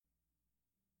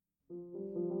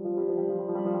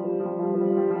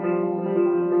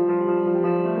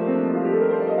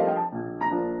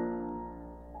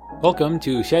Welcome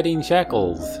to Shedding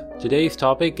Shackles. Today's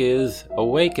topic is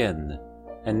Awaken.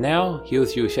 And now,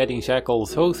 here's your Shedding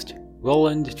Shackles host,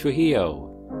 Roland Trujillo.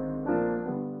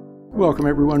 Welcome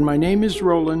everyone, my name is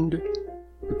Roland.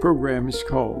 The program is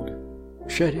called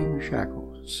Shedding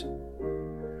Shackles.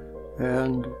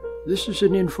 And this is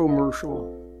an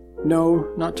infomercial.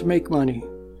 No, not to make money.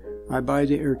 I buy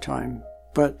the airtime.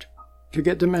 But to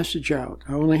get the message out,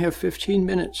 I only have 15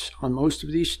 minutes on most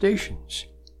of these stations.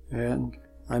 And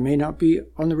I may not be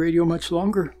on the radio much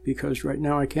longer because right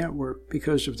now I can't work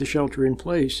because of the shelter in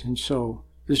place. And so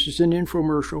this is an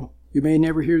infomercial. You may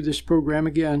never hear this program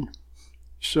again.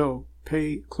 So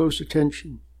pay close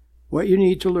attention. What you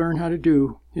need to learn how to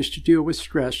do is to deal with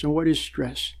stress. And what is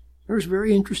stress? There's a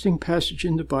very interesting passage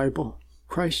in the Bible.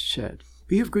 Christ said,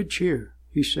 "Be of good cheer."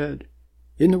 He said,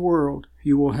 "In the world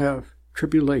you will have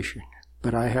tribulation,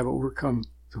 but I have overcome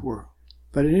the world."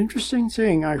 But an interesting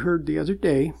thing I heard the other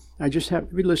day, I just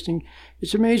happened to be listening.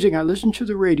 It's amazing. I listened to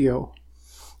the radio,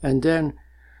 and then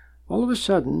all of a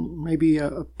sudden, maybe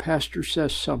a pastor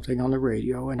says something on the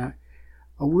radio, and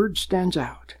a word stands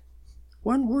out.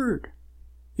 One word.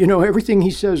 You know, everything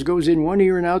he says goes in one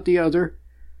ear and out the other,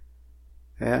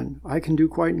 and I can do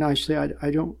quite nicely.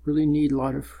 I don't really need a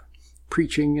lot of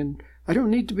preaching, and I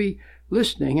don't need to be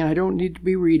listening, and I don't need to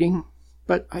be reading,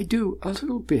 but I do a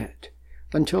little bit.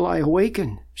 Until I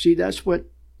awaken. See, that's what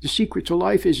the secret to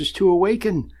life is to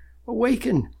awaken.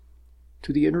 Awaken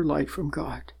to the inner light from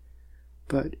God.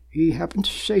 But he happened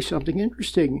to say something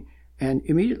interesting, and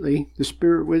immediately the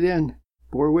spirit within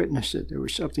bore witness that there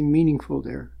was something meaningful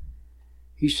there.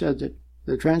 He said that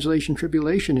the translation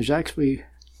tribulation is actually,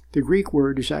 the Greek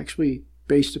word is actually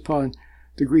based upon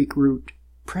the Greek root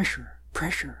pressure.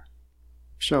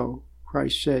 So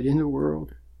Christ said, in the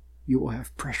world you will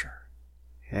have pressure.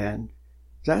 And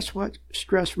that's what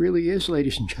stress really is,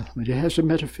 ladies and gentlemen. It has a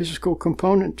metaphysical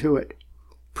component to it.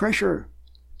 Pressure.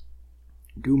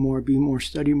 Do more, be more,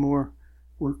 study more,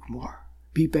 work more,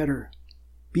 be better,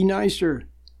 be nicer,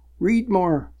 read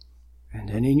more. And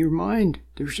then in your mind,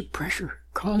 there's a pressure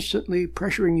constantly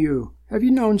pressuring you. Have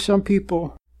you known some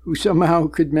people who somehow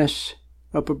could mess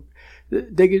up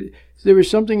there was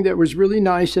something that was really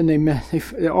nice and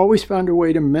they always found a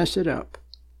way to mess it up.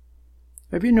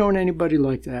 Have you known anybody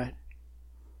like that?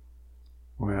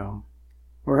 Well,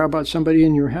 or how about somebody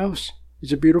in your house?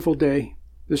 It's a beautiful day.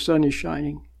 The sun is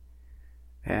shining.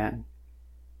 And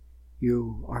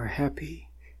you are happy.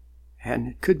 And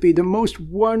it could be the most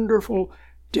wonderful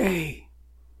day.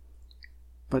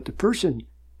 But the person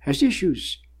has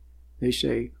issues. They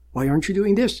say, why aren't you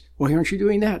doing this? Why aren't you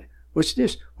doing that? What's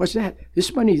this? What's that?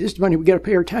 This money, we got to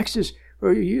pay our taxes.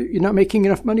 Or you're not making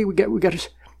enough money. You got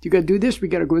to do this. We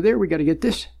got to go there. We got to get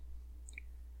this.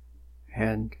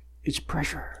 And it's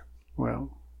pressure.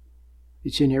 Well,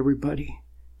 it's in everybody.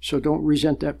 So don't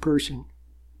resent that person.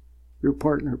 Your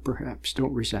partner, perhaps,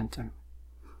 don't resent them.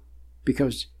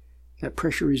 Because that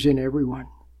pressure is in everyone.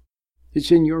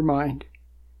 It's in your mind.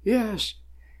 Yes,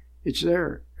 it's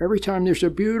there. Every time there's a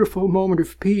beautiful moment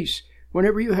of peace,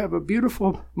 whenever you have a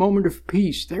beautiful moment of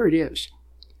peace, there it is.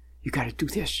 You got to do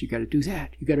this. You got to do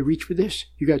that. You got to reach for this.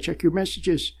 You got to check your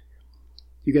messages.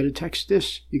 You got to text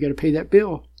this. You got to pay that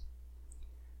bill.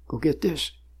 Go get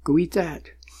this. Go eat that.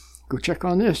 Go check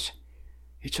on this.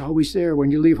 It's always there. When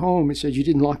you leave home, it says you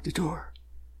didn't lock the door.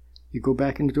 You go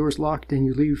back and the door's locked, and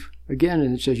you leave again,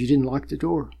 and it says you didn't lock the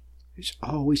door. It's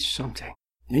always something.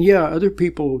 And yeah, other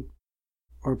people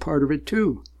are part of it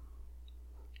too.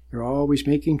 They're always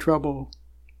making trouble.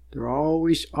 They're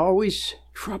always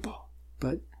trouble.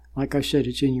 But like I said,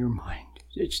 it's in your mind.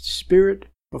 It's the spirit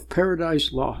of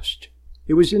paradise lost.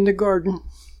 It was in the garden.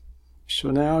 So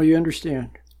now you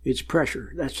understand. It's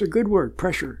pressure. That's a good word,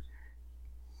 pressure.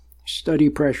 Study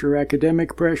pressure,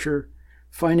 academic pressure,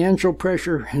 financial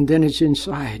pressure, and then it's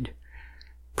inside,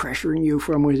 pressuring you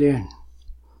from within.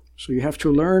 So you have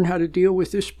to learn how to deal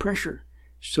with this pressure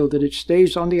so that it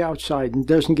stays on the outside and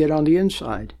doesn't get on the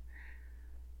inside.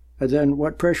 And then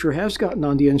what pressure has gotten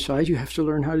on the inside, you have to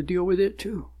learn how to deal with it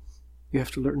too. You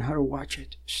have to learn how to watch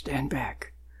it. Stand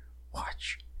back.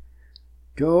 Watch.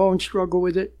 Don't struggle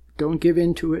with it. Don't give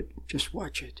in to it. Just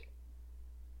watch it.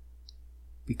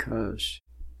 Because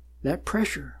that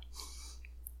pressure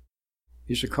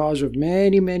is the cause of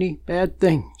many, many bad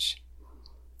things.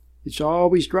 It's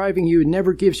always driving you. It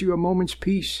never gives you a moment's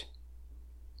peace.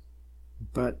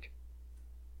 But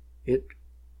it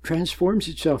transforms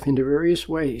itself into various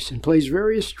ways and plays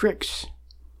various tricks.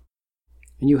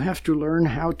 And you have to learn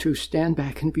how to stand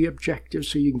back and be objective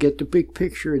so you can get the big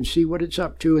picture and see what it's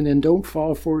up to, and then don't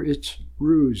fall for its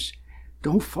ruse.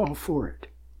 Don't fall for it.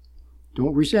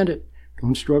 Don't resent it.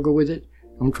 Don't struggle with it.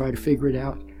 Don't try to figure it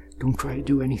out. Don't try to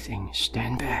do anything.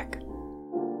 Stand back.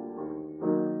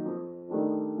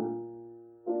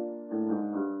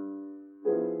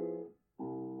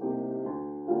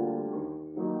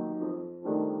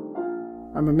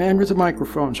 I'm a man with a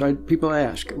microphone, so people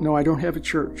ask. No, I don't have a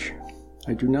church.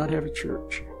 I do not have a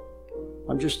church.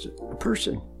 I'm just a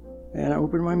person. And I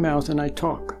open my mouth and I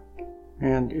talk.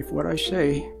 And if what I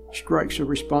say strikes a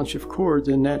responsive chord,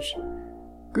 then that's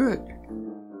good.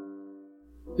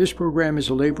 This program is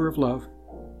a labor of love.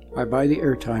 I buy the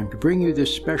airtime to bring you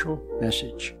this special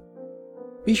message.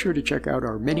 Be sure to check out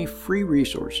our many free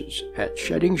resources at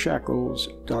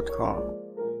sheddingshackles.com.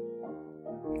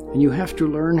 And you have to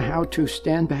learn how to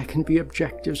stand back and be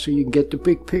objective so you can get the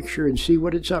big picture and see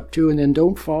what it's up to, and then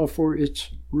don't fall for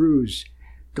its ruse.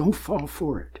 Don't fall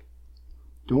for it.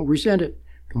 Don't resent it.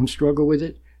 Don't struggle with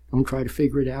it. Don't try to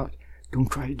figure it out.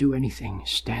 Don't try to do anything.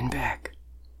 Stand back.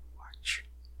 Watch.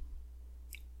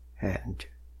 And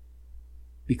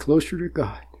be closer to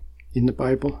God. In the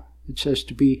Bible, it says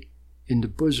to be in the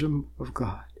bosom of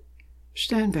God.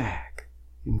 Stand back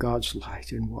in God's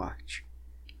light and watch.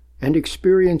 And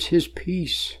experience His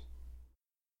peace.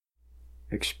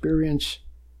 Experience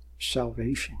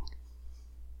salvation.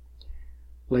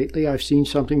 Lately, I've seen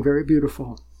something very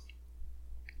beautiful,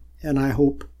 and I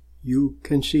hope you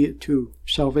can see it too.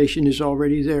 Salvation is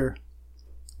already there,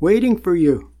 waiting for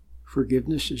you.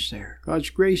 Forgiveness is there. God's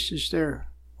grace is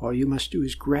there. All you must do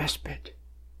is grasp it.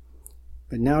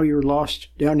 But now you're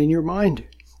lost down in your mind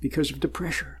because of the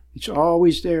pressure. It's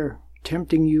always there,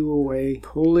 tempting you away,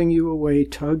 pulling you away,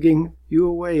 tugging you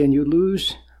away, and you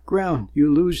lose ground.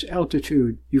 You lose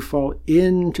altitude. You fall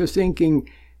into thinking,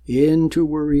 into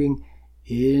worrying,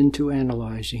 into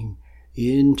analyzing,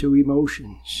 into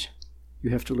emotions.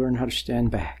 You have to learn how to stand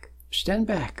back. Stand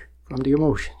back from the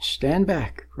emotions. Stand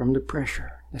back from the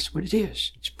pressure. That's what it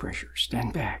is. It's pressure.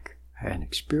 Stand back and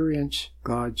experience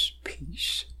God's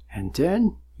peace. And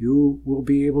then you will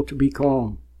be able to be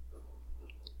calm.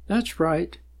 That's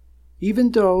right.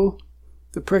 Even though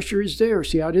the pressure is there.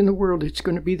 See, out in the world, it's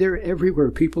going to be there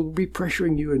everywhere. People will be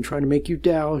pressuring you and trying to make you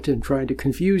doubt and trying to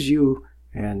confuse you.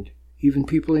 And even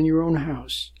people in your own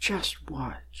house. Just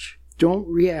watch. Don't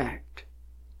react.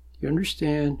 You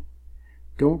understand?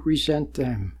 Don't resent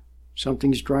them.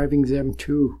 Something's driving them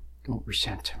too. Don't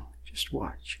resent them. Just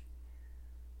watch.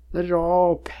 Let it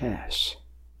all pass.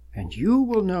 And you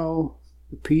will know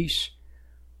the peace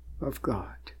of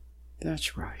God.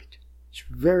 That's right. It's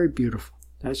very beautiful.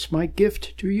 That's my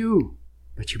gift to you.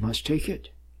 But you must take it.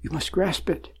 You must grasp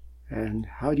it. And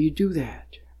how do you do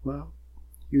that? Well,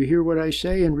 you hear what I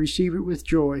say and receive it with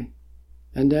joy.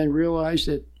 And then realize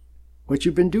that what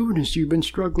you've been doing is you've been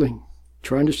struggling,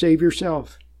 trying to save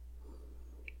yourself.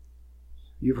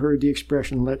 You've heard the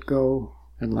expression, let go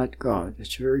and let God.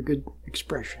 It's a very good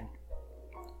expression.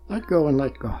 Let go and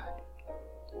let God.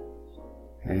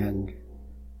 And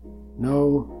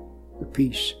know the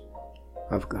peace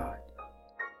of God.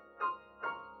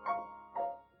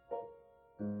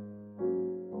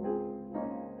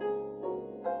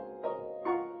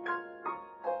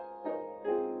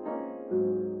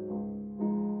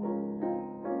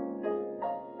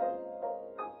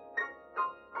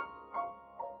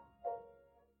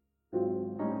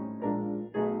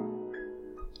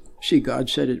 See, God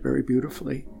said it very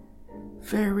beautifully.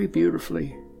 Very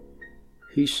beautifully.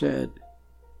 He said,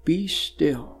 be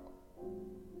still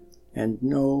and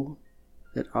know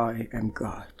that I am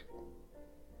God.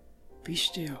 Be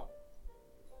still.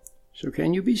 So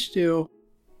can you be still?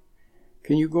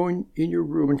 Can you go in your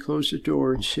room and close the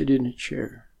door and sit in a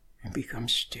chair and become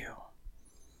still?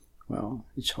 Well,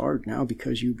 it's hard now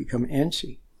because you become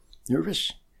antsy,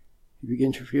 nervous. You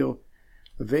begin to feel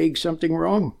a vague something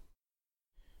wrong.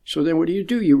 So then what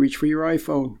do? You reach for your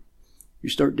iPhone. You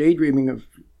start daydreaming of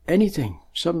anything,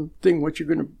 something, what you're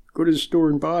going to go to the store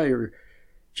and buy, or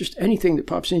just anything that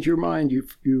pops into your mind.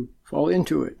 You fall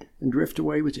into it and drift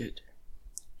away with it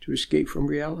to escape from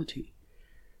reality.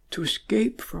 To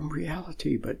escape from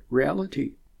reality, but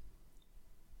reality,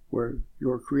 where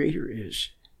your Creator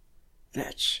is,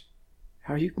 that's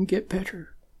how you can get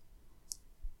better.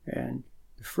 And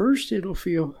first it'll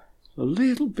feel a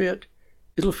little bit,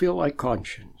 it'll feel like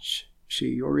conscience. See,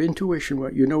 your intuition,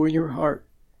 what you know in your heart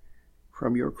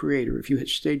from your Creator, if you had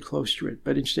stayed close to it,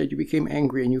 but instead you became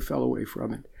angry and you fell away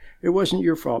from it. It wasn't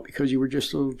your fault because you were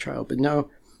just a little child, but now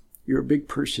you're a big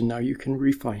person. Now you can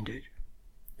refine it.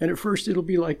 And at first it'll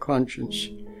be like conscience,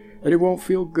 and it won't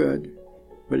feel good,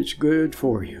 but it's good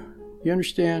for you. You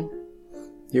understand?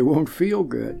 It won't feel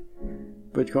good,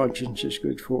 but conscience is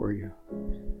good for you.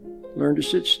 Learn to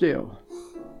sit still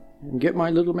and get my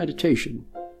little meditation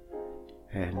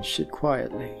and sit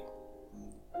quietly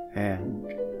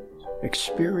and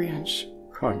experience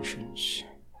conscience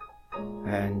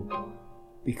and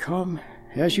become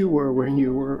as you were when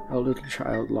you were a little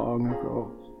child long ago,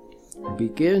 and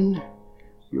begin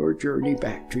your journey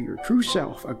back to your true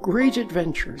self, a great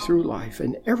adventure through life.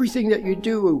 And everything that you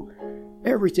do,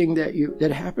 everything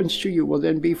that happens to you will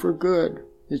then be for good.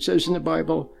 It says in the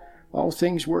Bible, all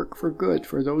things work for good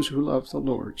for those who love the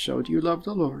Lord. So do you love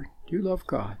the Lord? Do you love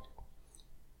God?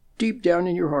 Deep down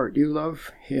in your heart, do you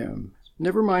love Him?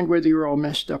 Never mind whether you're all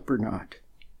messed up or not.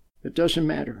 It doesn't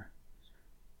matter.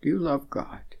 Do you love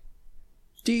God?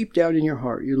 Deep down in your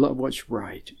heart, you love what's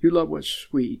right. You love what's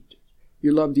sweet.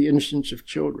 You love the innocence of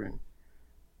children.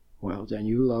 Well, then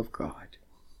you love God.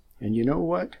 And you know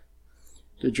what?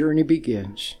 The journey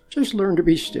begins. Just learn to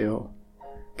be still.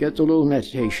 Get the little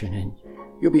meditation and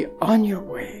you'll be on your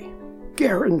way.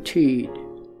 Guaranteed.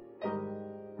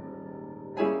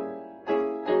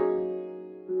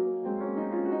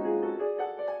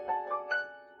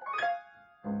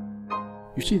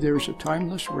 You see, there's a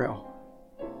timeless realm.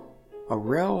 A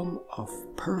realm of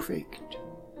perfect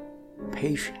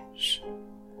patience,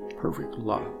 perfect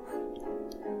love,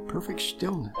 perfect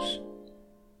stillness.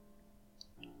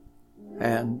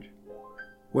 And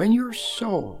when your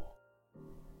soul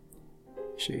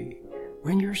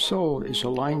is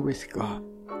aligned with God,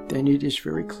 then it is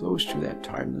very close to that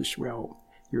timeless realm.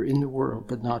 You're in the world,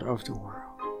 but not of the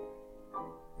world.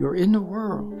 You're in the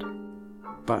world,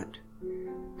 but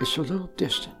it's a little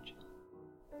distant.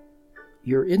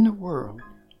 You're in the world,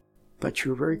 but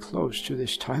you're very close to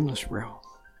this timeless realm.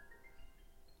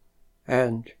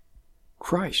 And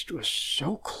Christ was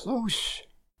so close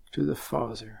to the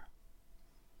Father,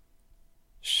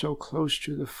 so close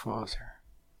to the Father,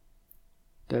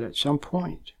 that at some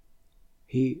point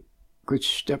he could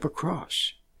step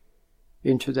across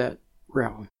into that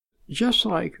realm. Just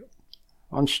like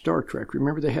on Star Trek,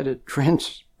 remember they had a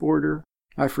transporter?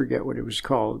 I forget what it was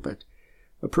called, but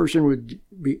a person would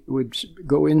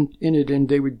go in it and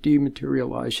they would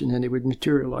dematerialize and then they would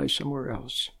materialize somewhere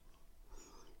else.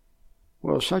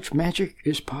 Well, such magic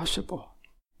is possible.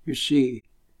 You see,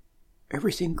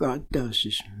 everything God does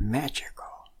is magical.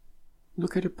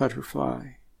 Look at a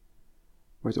butterfly,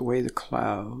 or the way the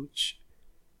clouds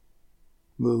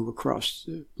move across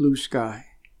the blue sky.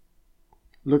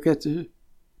 Look at the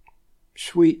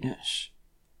sweetness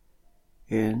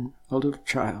in a little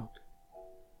child.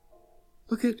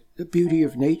 Look at the beauty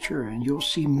of nature and you'll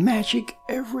see magic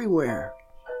everywhere.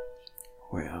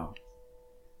 Well,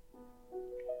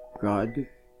 God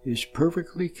is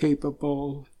perfectly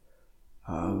capable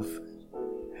of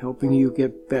helping you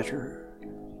get better,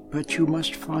 but you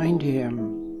must find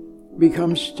Him,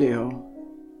 become still,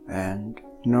 and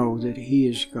know that He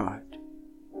is God.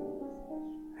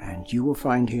 And you will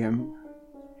find Him,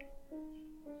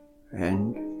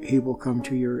 and He will come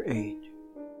to your aid.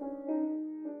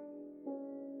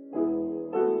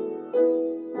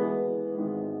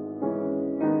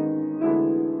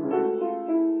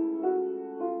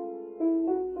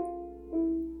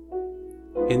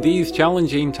 In these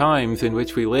challenging times in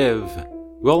which we live,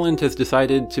 Roland has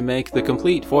decided to make the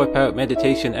complete 4-part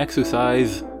meditation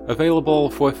exercise available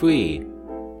for free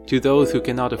to those who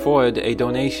cannot afford a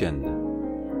donation.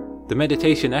 The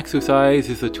meditation exercise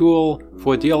is a tool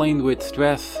for dealing with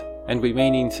stress and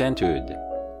remaining centered.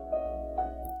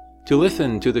 To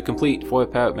listen to the complete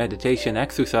 4-part meditation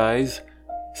exercise,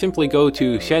 simply go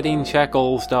to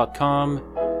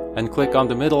SheddingShackles.com and click on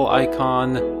the middle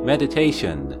icon,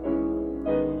 Meditation.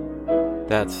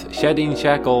 That's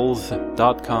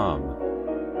SheddingShackles.com.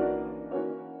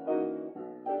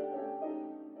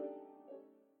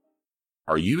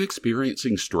 Are you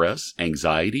experiencing stress,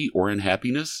 anxiety, or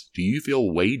unhappiness? Do you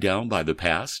feel weighed down by the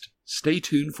past? Stay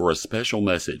tuned for a special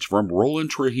message from Roland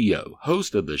Trujillo,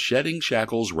 host of the Shedding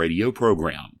Shackles radio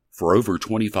program. For over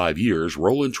 25 years,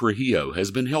 Roland Trujillo has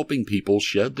been helping people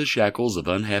shed the shackles of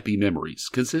unhappy memories,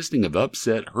 consisting of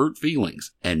upset, hurt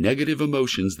feelings, and negative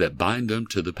emotions that bind them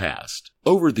to the past.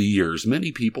 Over the years,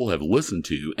 many people have listened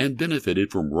to and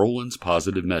benefited from Roland's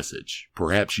positive message.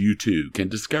 Perhaps you too can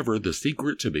discover the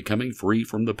secret to becoming free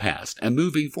from the past and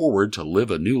moving forward to live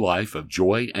a new life of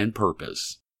joy and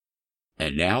purpose.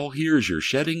 And now, here's your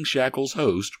Shedding Shackles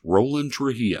host, Roland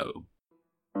Trujillo.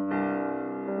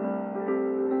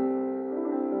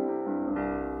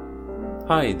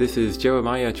 Hi, this is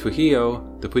Jeremiah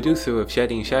Trujillo, the producer of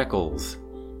Shedding Shackles.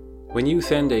 When you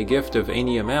send a gift of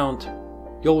any amount,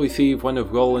 you'll receive one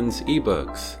of Roland's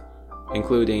ebooks,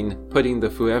 including Putting the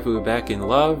Fuevu Back in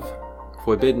Love,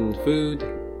 Forbidden Food,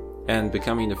 and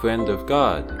Becoming a Friend of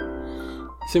God.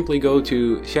 Simply go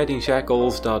to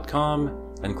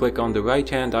sheddingshackles.com and click on the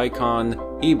right-hand icon,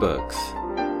 eBooks.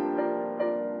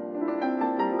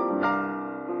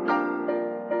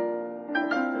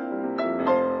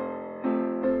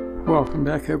 Welcome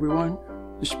back, everyone.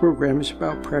 This program is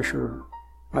about pressure.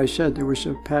 I said there was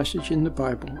a passage in the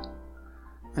Bible.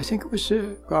 I think it was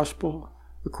the Gospel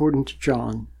according to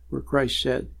John, where Christ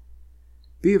said,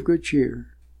 "Be of good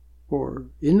cheer, for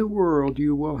in the world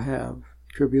you will have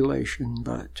tribulation,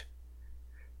 but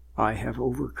I have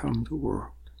overcome the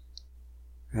world."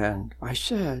 And I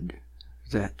said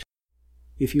that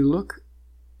if you look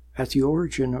at the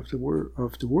origin of the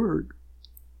word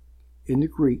in the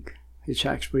Greek, it's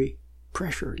actually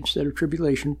pressure. Instead of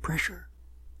tribulation, pressure.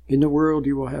 In the world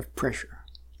you will have pressure.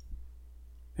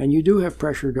 And you do have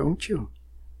pressure, don't you?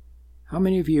 How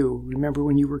many of you remember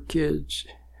when you were kids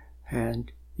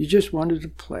and you just wanted to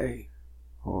play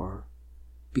or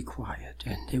be quiet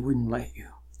and they wouldn't let you?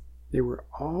 They were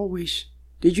always,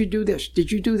 "Did you do this?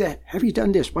 Did you do that? Have you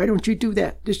done this? Why don't you do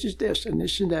that? This is this and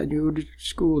this and that." And you go to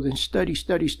school, then study.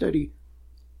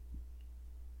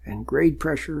 And grade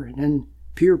pressure, and then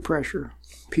peer pressure.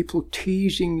 People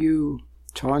teasing you,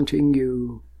 taunting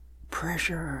you.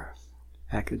 Pressure.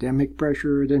 Academic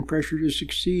pressure, then pressure to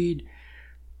succeed.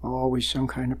 Always some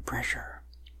kind of pressure.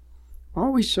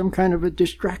 Always some kind of a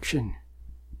distraction.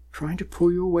 Trying to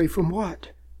pull you away from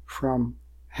what? From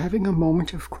having a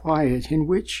moment of quiet in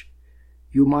which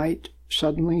you might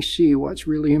suddenly see what's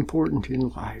really important in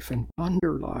life and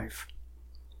ponder life.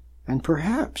 And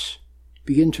perhaps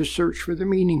begin to search for the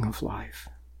meaning of life.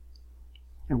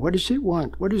 And what does it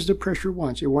want? What does the pressure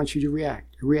want? It wants you to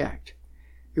react.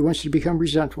 It wants you to become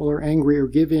resentful or angry or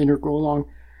give in or go along,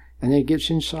 and then it gets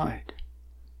inside.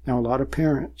 Now, a lot of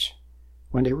parents,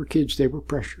 when they were kids, they were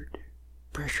pressured.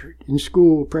 In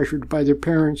school, pressured by their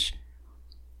parents,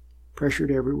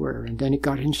 pressured everywhere, and then it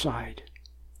got inside.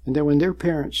 And then when they're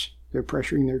parents, they're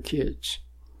pressuring their kids.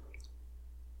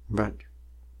 But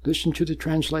listen to the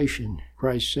translation.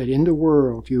 Christ said, "In the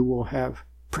world you will have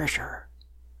pressure."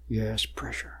 Yes,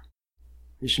 pressure.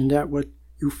 Isn't that what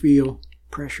you feel?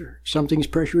 Pressure. Something's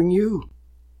pressuring you.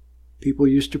 People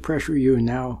used to pressure you, and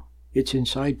now it's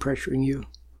inside pressuring you.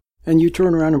 And you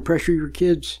turn around and pressure your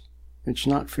kids. It's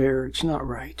not fair. It's not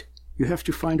right. You have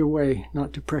to find a way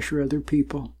not to pressure other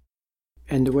people.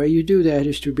 And the way you do that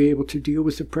is to be able to deal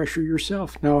with the pressure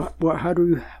yourself. Now,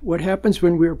 what happens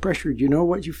when we are pressured? You know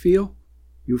what you feel?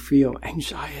 You feel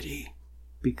anxiety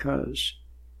because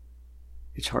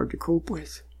it's hard to cope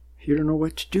with. You don't know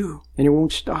what to do, and it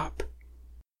won't stop.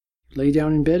 Lay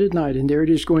down in bed at night, and there it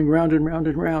is going round and round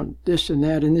and round, this and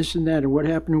that and this and that, and what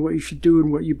happened and what you should do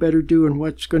and what you better do and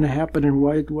what's going to happen and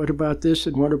what about this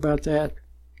and what about that.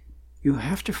 You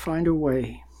have to find a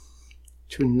way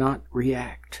to not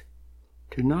react.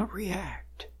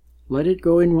 Let it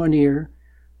go in one ear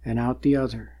and out the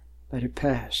other. Let it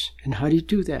pass. And how do you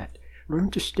do that?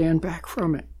 Learn to stand back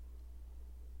from it.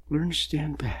 Learn to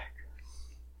stand back.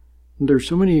 And there's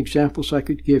so many examples I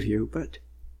could give you, but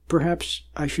perhaps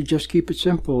I should just keep it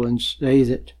simple and say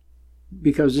that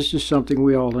because this is something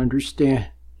we all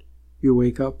understand. You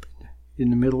wake up in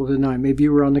the middle of the night. Maybe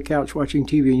you were on the couch watching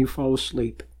TV and you fall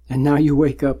asleep. And now you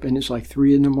wake up and it's like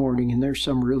 3 a.m. and there's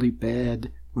some really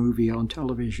bad movie on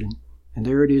television. And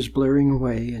there it is blaring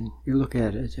away and you look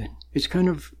at it and it's kind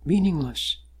of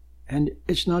meaningless. And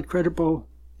it's not credible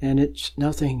and it's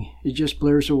nothing. It just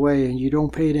blares away and you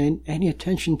don't pay any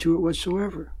attention to it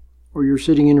whatsoever. Or you're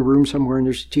sitting in a room somewhere and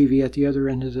there's a TV at the other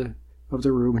end of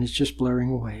the room and it's just blaring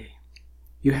away.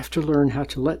 You have to learn how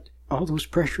to let all those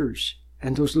pressures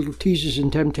and those little teases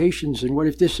and temptations and what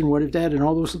if this and what if that and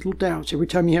all those little doubts. Every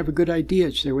time you have a good idea,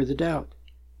 it's there with a doubt.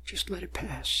 Just let it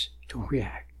pass. Don't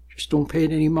react. Just don't pay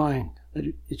it any mind.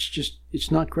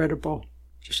 It's not credible.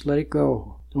 Just let it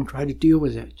go. Don't try to deal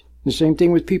with it. The same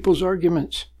thing with people's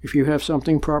arguments. If you have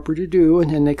something proper to do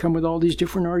and then they come with all these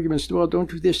different arguments, well,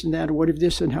 don't do this and that, or what if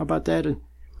this and how about that, and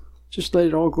just let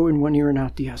it all go in one ear and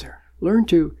out the other. Learn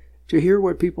to hear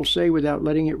what people say without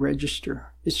letting it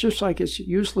register. It's just like it's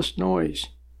useless noise.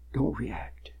 Don't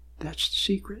react. That's the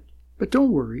secret. But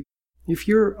don't worry. If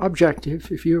you're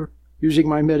objective, if you're using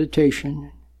my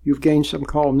meditation, you've gained some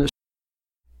calmness.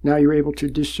 Now you're able to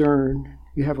discern.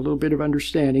 You have a little bit of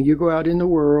understanding. You go out in the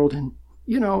world and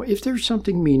if there's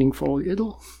something meaningful,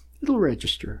 it'll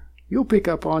register. You'll pick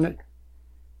up on it.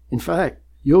 In fact,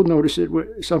 you'll notice it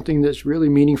with something that's really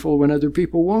meaningful when other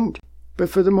people won't. But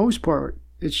for the most part,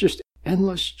 it's just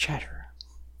endless chatter.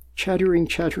 Chattering.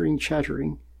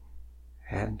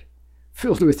 and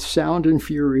filled with sound and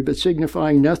fury, but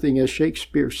signifying nothing, as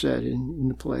Shakespeare said in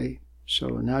the play. So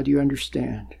now do you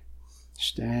understand?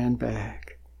 Stand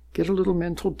back. Get a little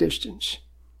mental distance.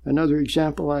 Another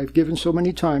example I've given so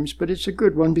many times, but it's a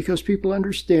good one because people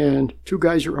understand. Two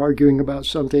guys are arguing about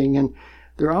something, and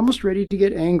they're almost ready to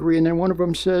get angry, and then one of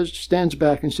them stands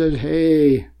back and says,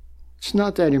 "Hey, it's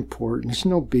not that important. It's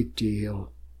no big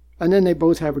deal." And then they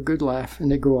both have a good laugh,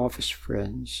 and they go off as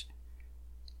friends.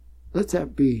 Let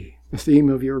that be the theme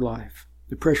of your life.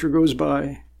 The pressure goes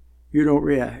by. You don't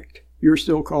react. You're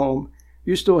still calm.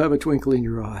 You still have a twinkle in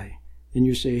your eye. And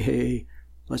you say, "Hey,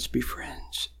 let's be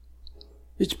friends."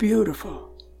 It's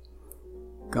beautiful.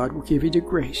 God will give you the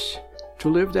grace to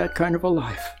live that kind of a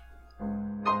life.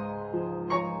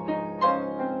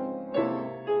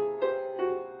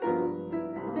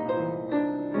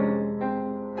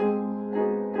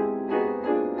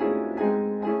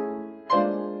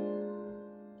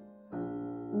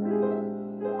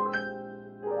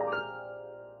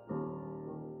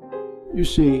 You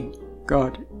see,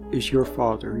 God is your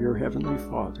Father, your Heavenly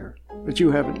Father, but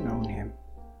you haven't known Him.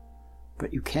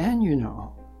 But you can, you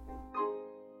know.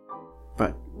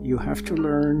 But you have to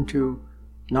learn to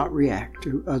not react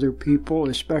to other people,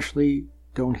 especially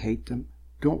don't hate them,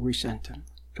 don't resent them,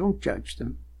 don't judge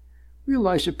them.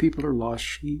 Realize that people are lost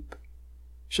sheep.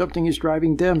 Something is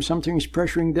driving them, something is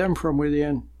pressuring them from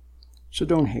within. So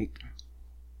don't hate them.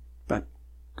 But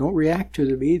don't react to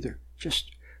them either.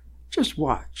 Just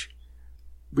watch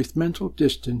with mental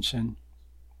distance and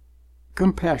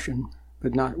compassion,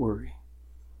 but not worry.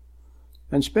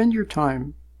 And spend your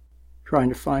time trying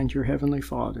to find your Heavenly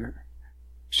Father.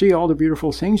 See all the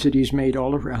beautiful things that He's made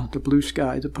all around, the blue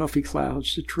sky, the puffy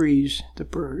clouds, the trees, the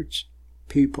birds,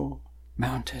 people,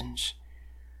 mountains,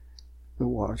 the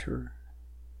water.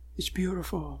 It's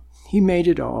beautiful. He made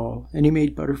it all, and He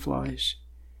made butterflies.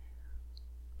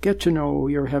 Get to know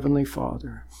your Heavenly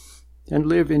Father and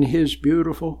live in His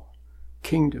beautiful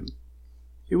kingdom.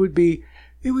 It would be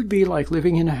like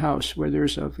living in a house where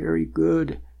there's a very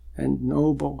good and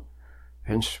noble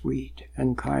and sweet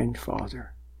and kind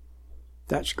Father.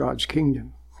 That's God's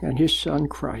kingdom. And His Son,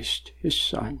 Christ, His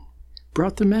Son,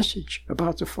 brought the message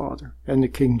about the Father and the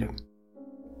kingdom.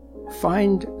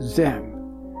 Find them,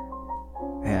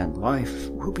 and life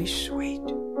will be sweet.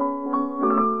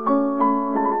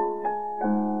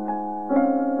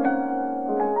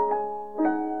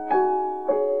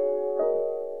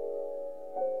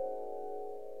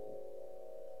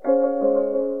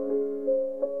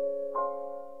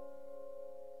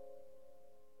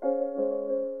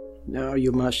 Now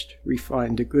you must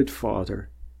refine the good Father,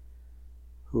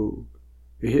 who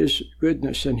His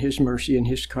goodness and His mercy and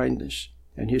His kindness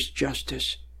and His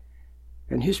justice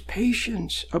and His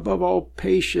patience, above all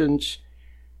patience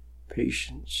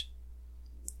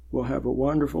will have a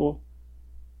wonderful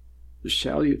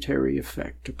salutary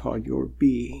effect upon your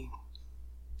being,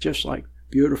 just like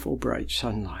beautiful bright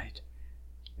sunlight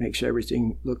makes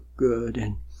everything look good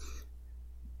and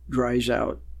dries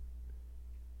out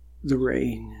the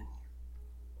rain.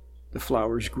 The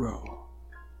flowers grow,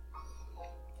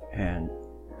 and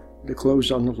the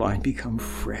clothes on the line become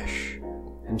fresh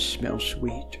and smell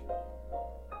sweet.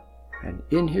 And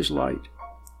in His light,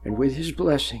 and with His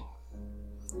blessing,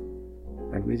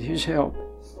 and with His help,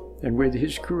 and with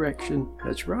His correction,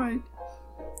 that's right,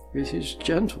 with His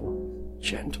gentle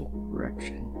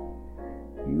correction,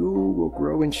 you will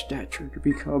grow in stature to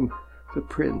become the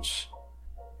prince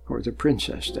or the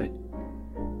princess that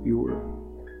you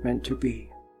were meant to be.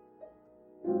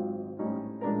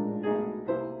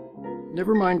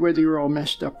 Never mind whether you're all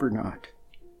messed up or not.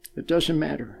 It doesn't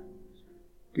matter.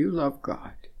 Do you love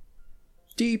God?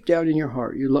 Deep down in your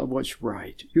heart, you love what's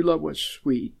right. You love what's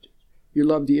sweet. You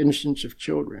love the innocence of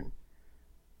children.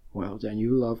 Well, then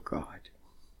you love God.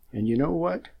 And you know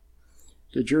what?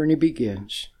 The journey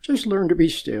begins. Just learn to be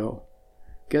still.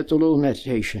 Get the little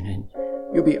meditation and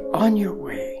you'll be on your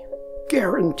way.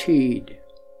 Guaranteed.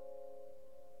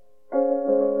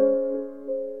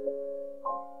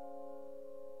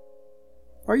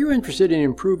 Are you interested in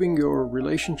improving your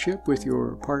relationship with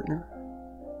your partner?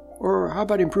 Or how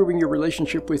about improving your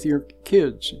relationship with your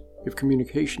kids if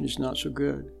communication is not so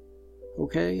good?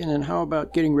 Okay, and then how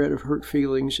about getting rid of hurt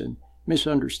feelings and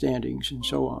misunderstandings and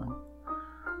so on?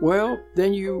 Well,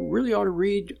 then you really ought to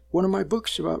read one of my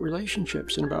books about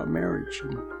relationships and about marriage.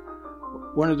 And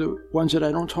one of the ones that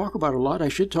I don't talk about a lot, I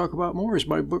should talk about more, is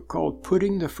my book called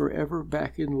Putting the Forever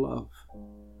Back in Love.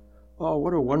 Oh,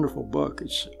 what a wonderful book.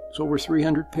 It's over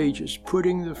 300 pages,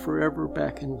 Putting the Forever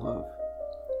Back in Love.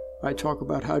 I talk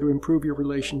about how to improve your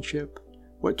relationship,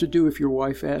 what to do if your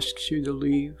wife asks you to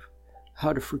leave,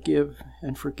 how to forgive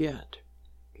and forget.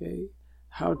 okay?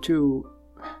 How to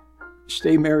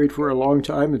stay married for a long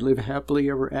time and live happily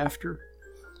ever after.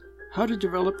 How to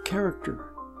develop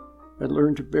character and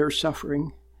learn to bear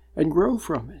suffering and grow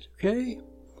from it, okay?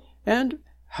 And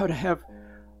how to have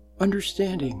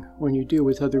understanding when you deal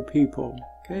with other people,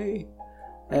 okay?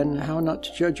 And how not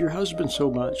to judge your husband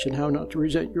so much and how not to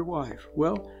resent your wife.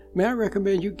 Well, may I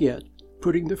recommend you get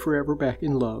Putting the Forever Back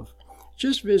in Love.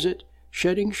 Just visit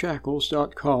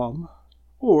SheddingShackles.com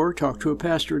or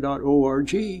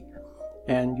talktopastor.org,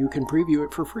 and you can preview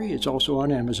it for free. It's also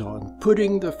on Amazon.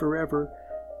 Putting the Forever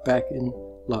Back in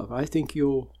Love. I think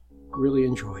you'll really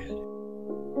enjoy it.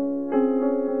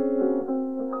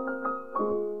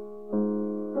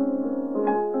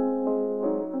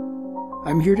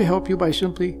 I'm here to help you by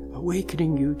simply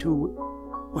awakening you to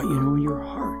what you know in your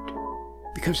heart,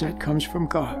 because that comes from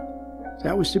God.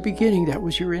 That was the beginning. That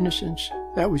was your innocence.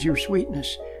 That was your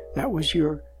sweetness. That was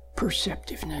your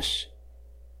perceptiveness.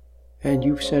 And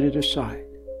you've set it aside.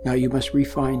 Now you must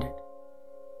refine it.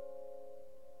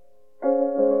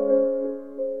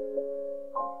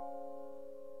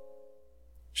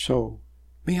 So,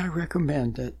 may I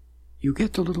recommend that you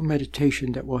get the little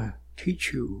meditation that will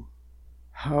teach you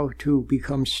how to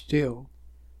become still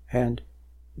and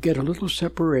get a little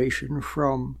separation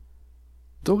from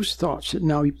those thoughts that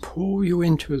now pull you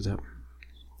into them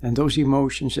and those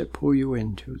emotions that pull you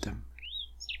into them.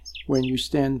 When you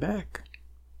stand back,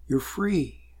 you're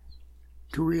free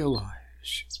to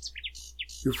realize,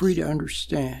 you're free to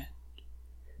understand,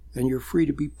 and you're free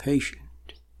to be patient.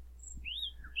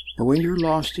 But when you're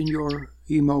lost in your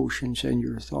emotions and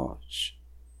your thoughts,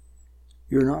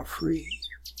 you're not free.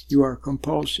 You are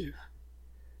compulsive,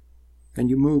 and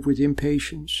you move with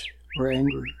impatience or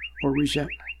anger or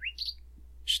resentment.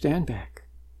 Stand back,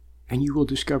 and you will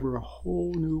discover a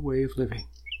whole new way of living.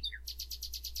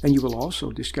 And you will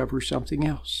also discover something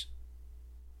else.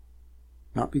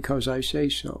 Not because I say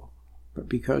so, but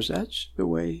because that's the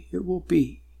way it will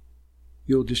be.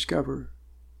 You'll discover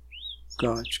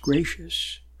God's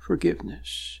gracious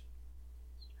forgiveness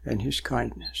and His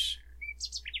kindness.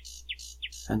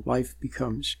 And life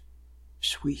becomes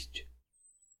sweet.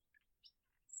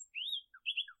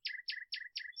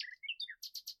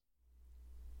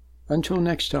 Until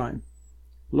next time,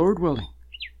 Lord willing,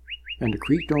 and the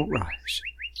creek don't rise.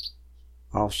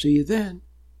 I'll see you then.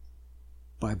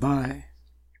 Bye-bye.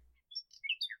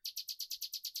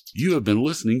 You have been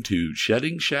listening to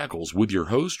Shedding Shackles with your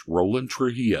host, Roland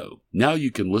Trujillo. Now you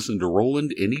can listen to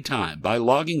Roland anytime by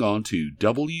logging on to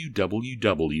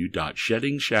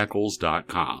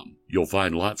www.SheddingShackles.com. You'll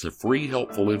find lots of free,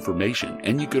 helpful information,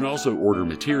 and you can also order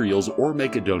materials or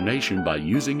make a donation by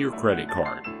using your credit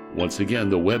card. Once again,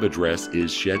 the web address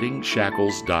is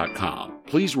SheddingShackles.com.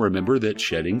 Please remember that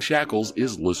Shedding Shackles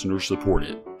is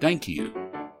listener-supported. Thank you.